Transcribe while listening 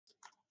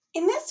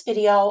In this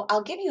video,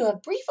 I'll give you a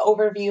brief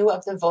overview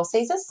of the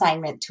Voces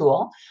assignment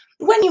tool,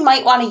 when you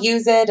might want to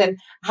use it, and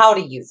how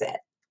to use it.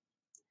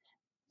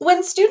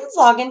 When students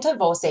log into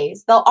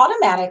Voces, they'll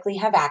automatically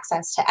have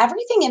access to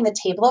everything in the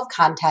table of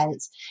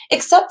contents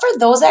except for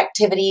those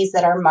activities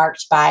that are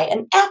marked by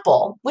an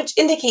apple, which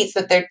indicates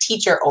that they're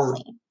teacher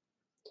only.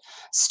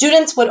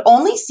 Students would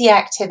only see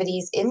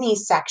activities in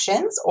these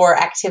sections or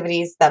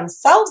activities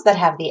themselves that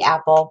have the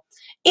apple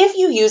if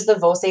you use the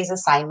Voces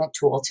assignment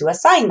tool to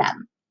assign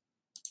them.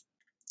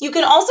 You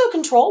can also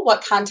control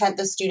what content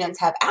the students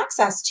have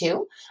access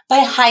to by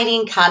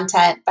hiding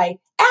content by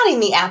adding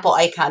the apple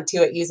icon to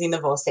it using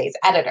the Voces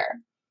editor.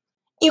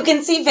 You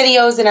can see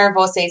videos in our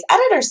Voces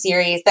editor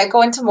series that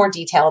go into more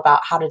detail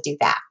about how to do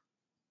that.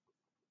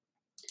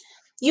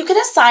 You can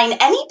assign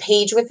any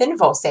page within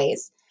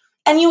Voces,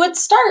 and you would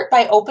start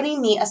by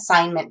opening the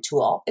assignment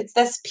tool. It's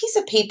this piece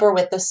of paper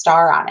with the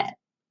star on it.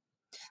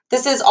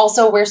 This is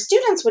also where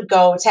students would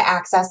go to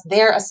access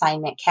their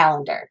assignment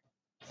calendar.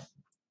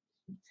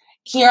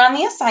 Here on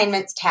the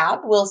Assignments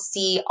tab, we'll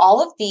see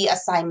all of the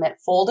assignment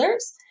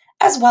folders,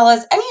 as well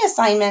as any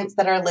assignments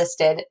that are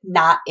listed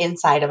not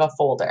inside of a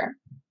folder.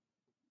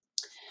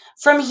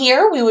 From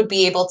here, we would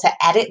be able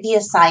to edit the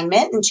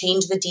assignment and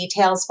change the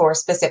details for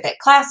specific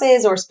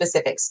classes or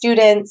specific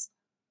students.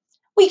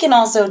 We can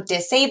also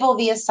disable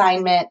the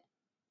assignment,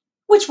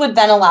 which would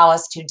then allow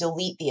us to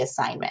delete the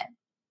assignment.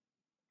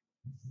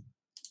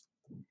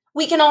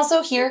 We can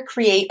also here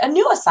create a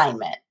new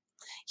assignment.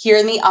 Here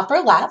in the upper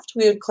left,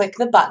 we would click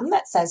the button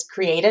that says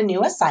Create a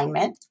New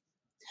Assignment,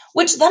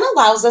 which then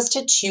allows us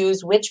to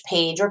choose which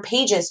page or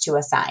pages to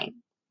assign.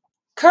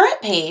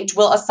 Current Page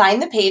will assign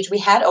the page we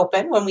had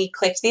open when we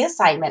clicked the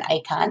assignment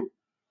icon,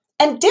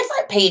 and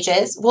Different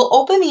Pages will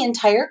open the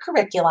entire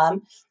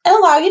curriculum and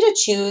allow you to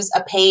choose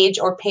a page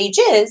or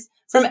pages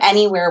from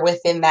anywhere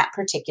within that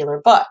particular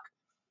book.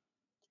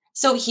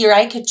 So here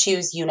I could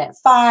choose Unit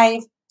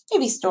 5,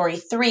 maybe Story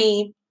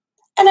 3,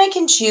 and I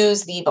can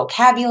choose the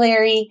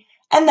vocabulary,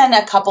 and then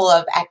a couple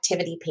of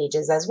activity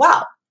pages as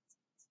well.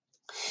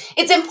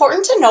 It's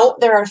important to note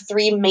there are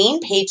three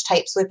main page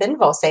types within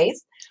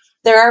Voces.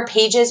 There are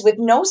pages with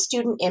no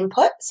student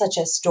input, such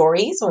as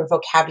stories or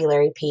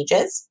vocabulary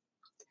pages.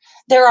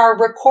 There are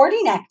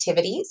recording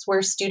activities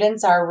where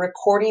students are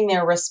recording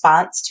their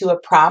response to a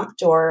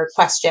prompt or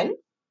question.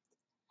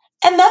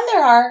 And then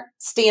there are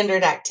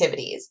standard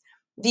activities.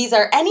 These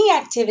are any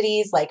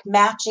activities like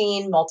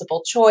matching,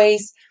 multiple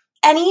choice,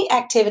 any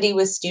activity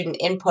with student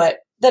input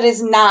that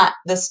is not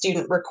the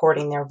student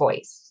recording their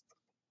voice.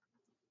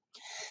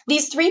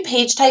 These three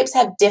page types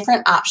have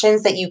different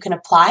options that you can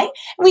apply,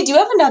 and we do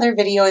have another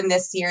video in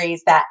this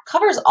series that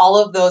covers all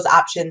of those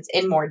options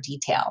in more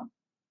detail.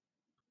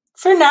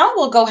 For now,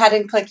 we'll go ahead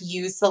and click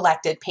Use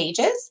Selected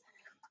Pages,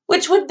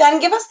 which would then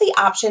give us the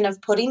option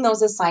of putting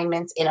those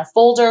assignments in a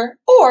folder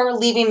or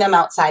leaving them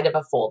outside of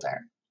a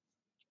folder.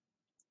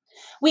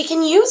 We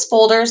can use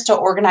folders to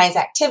organize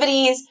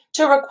activities,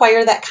 to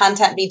require that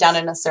content be done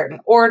in a certain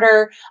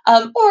order,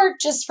 or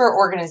just for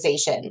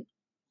organization.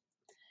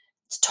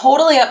 It's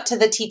totally up to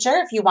the teacher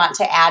if you want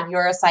to add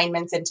your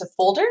assignments into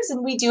folders,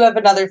 and we do have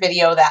another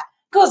video that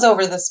goes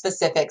over the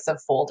specifics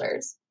of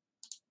folders.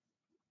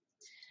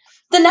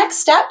 The next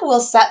step will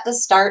set the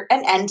start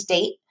and end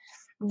date.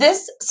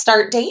 This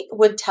start date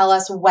would tell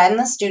us when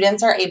the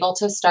students are able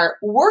to start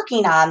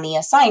working on the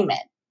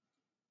assignment.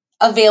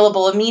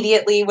 Available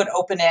immediately would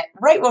open it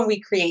right when we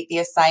create the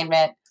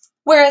assignment,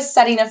 whereas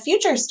setting a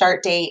future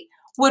start date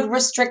would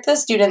restrict the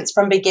students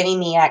from beginning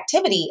the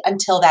activity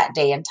until that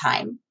day and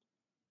time.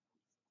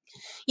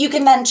 You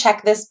can then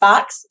check this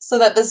box so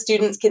that the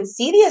students can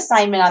see the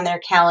assignment on their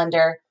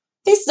calendar.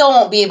 They still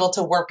won't be able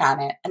to work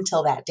on it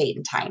until that date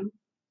and time.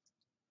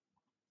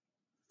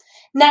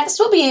 Next,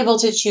 we'll be able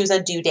to choose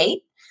a due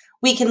date.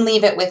 We can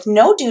leave it with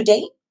no due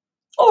date,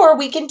 or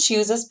we can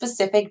choose a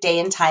specific day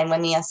and time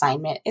when the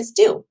assignment is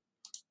due.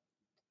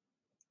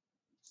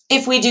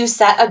 If we do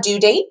set a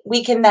due date,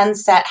 we can then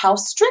set how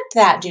strict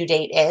that due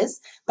date is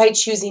by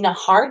choosing a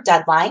hard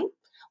deadline,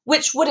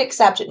 which would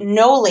accept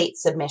no late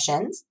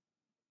submissions,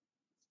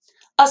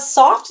 a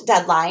soft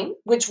deadline,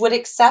 which would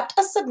accept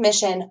a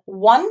submission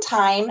one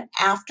time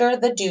after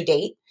the due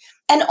date,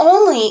 and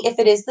only if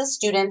it is the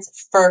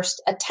student's first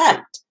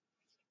attempt.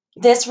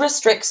 This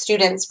restricts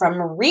students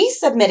from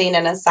resubmitting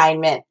an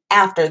assignment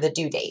after the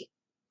due date.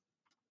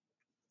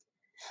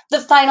 The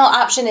final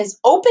option is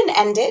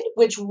open-ended,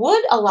 which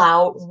would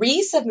allow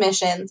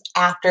resubmissions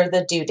after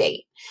the due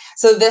date.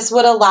 So this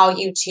would allow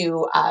you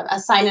to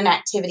assign an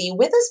activity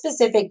with a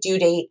specific due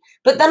date,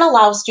 but then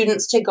allow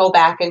students to go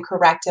back and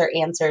correct their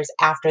answers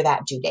after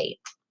that due date.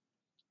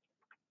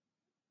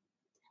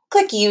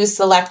 Click Use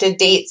Selected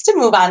Dates to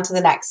move on to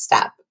the next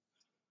step.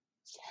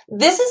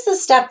 This is the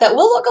step that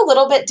will look a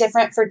little bit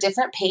different for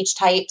different page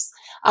types.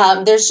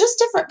 There's just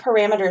different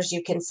parameters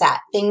you can set,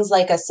 things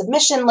like a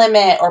submission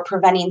limit or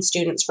preventing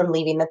students from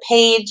leaving the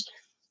page.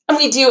 And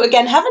we do,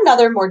 again, have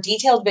another more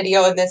detailed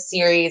video in this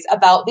series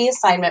about the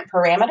assignment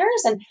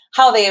parameters and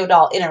how they would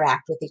all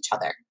interact with each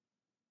other.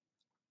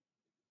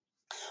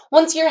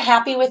 Once you're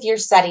happy with your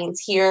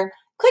settings here,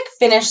 click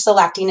Finish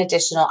selecting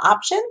additional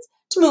options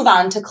to move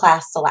on to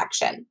class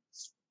selection.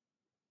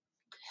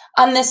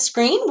 On this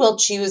screen, we'll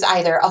choose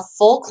either a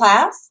full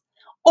class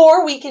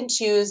or we can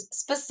choose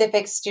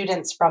specific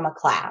students from a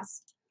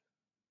class.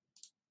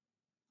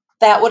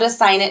 That would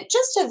assign it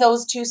just to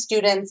those 2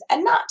 students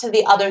and not to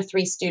the other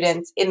 3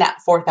 students in that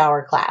 4th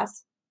hour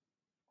class.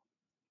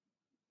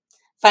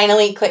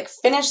 Finally, click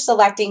Finish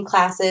selecting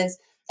classes,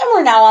 and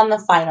we're now on the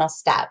final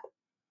step.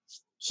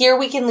 Here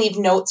we can leave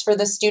notes for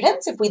the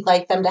students if we'd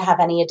like them to have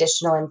any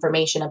additional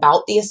information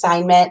about the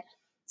assignment.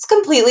 It's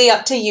completely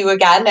up to you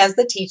again as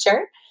the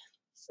teacher.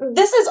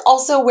 This is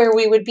also where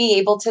we would be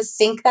able to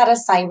sync that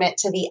assignment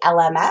to the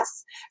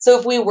LMS. So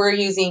if we were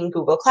using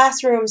Google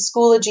Classroom,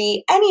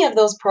 Schoology, any of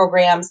those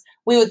programs,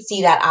 we would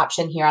see that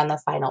option here on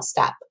the final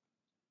step.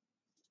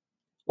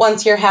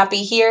 Once you're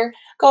happy here,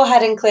 go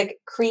ahead and click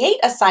Create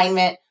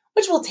Assignment,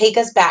 which will take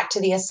us back to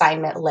the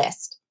assignment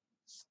list.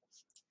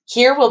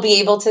 Here we'll be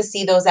able to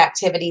see those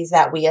activities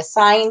that we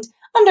assigned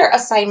under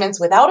Assignments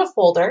Without a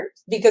Folder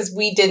because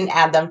we didn't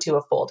add them to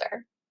a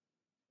folder.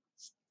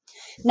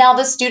 Now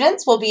the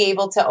students will be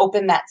able to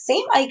open that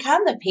same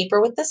icon, the paper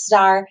with the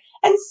star,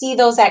 and see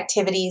those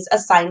activities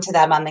assigned to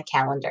them on the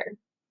calendar.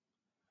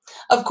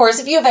 Of course,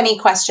 if you have any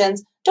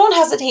questions, don't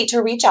hesitate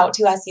to reach out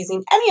to us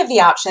using any of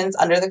the options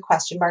under the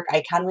question mark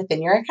icon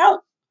within your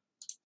account.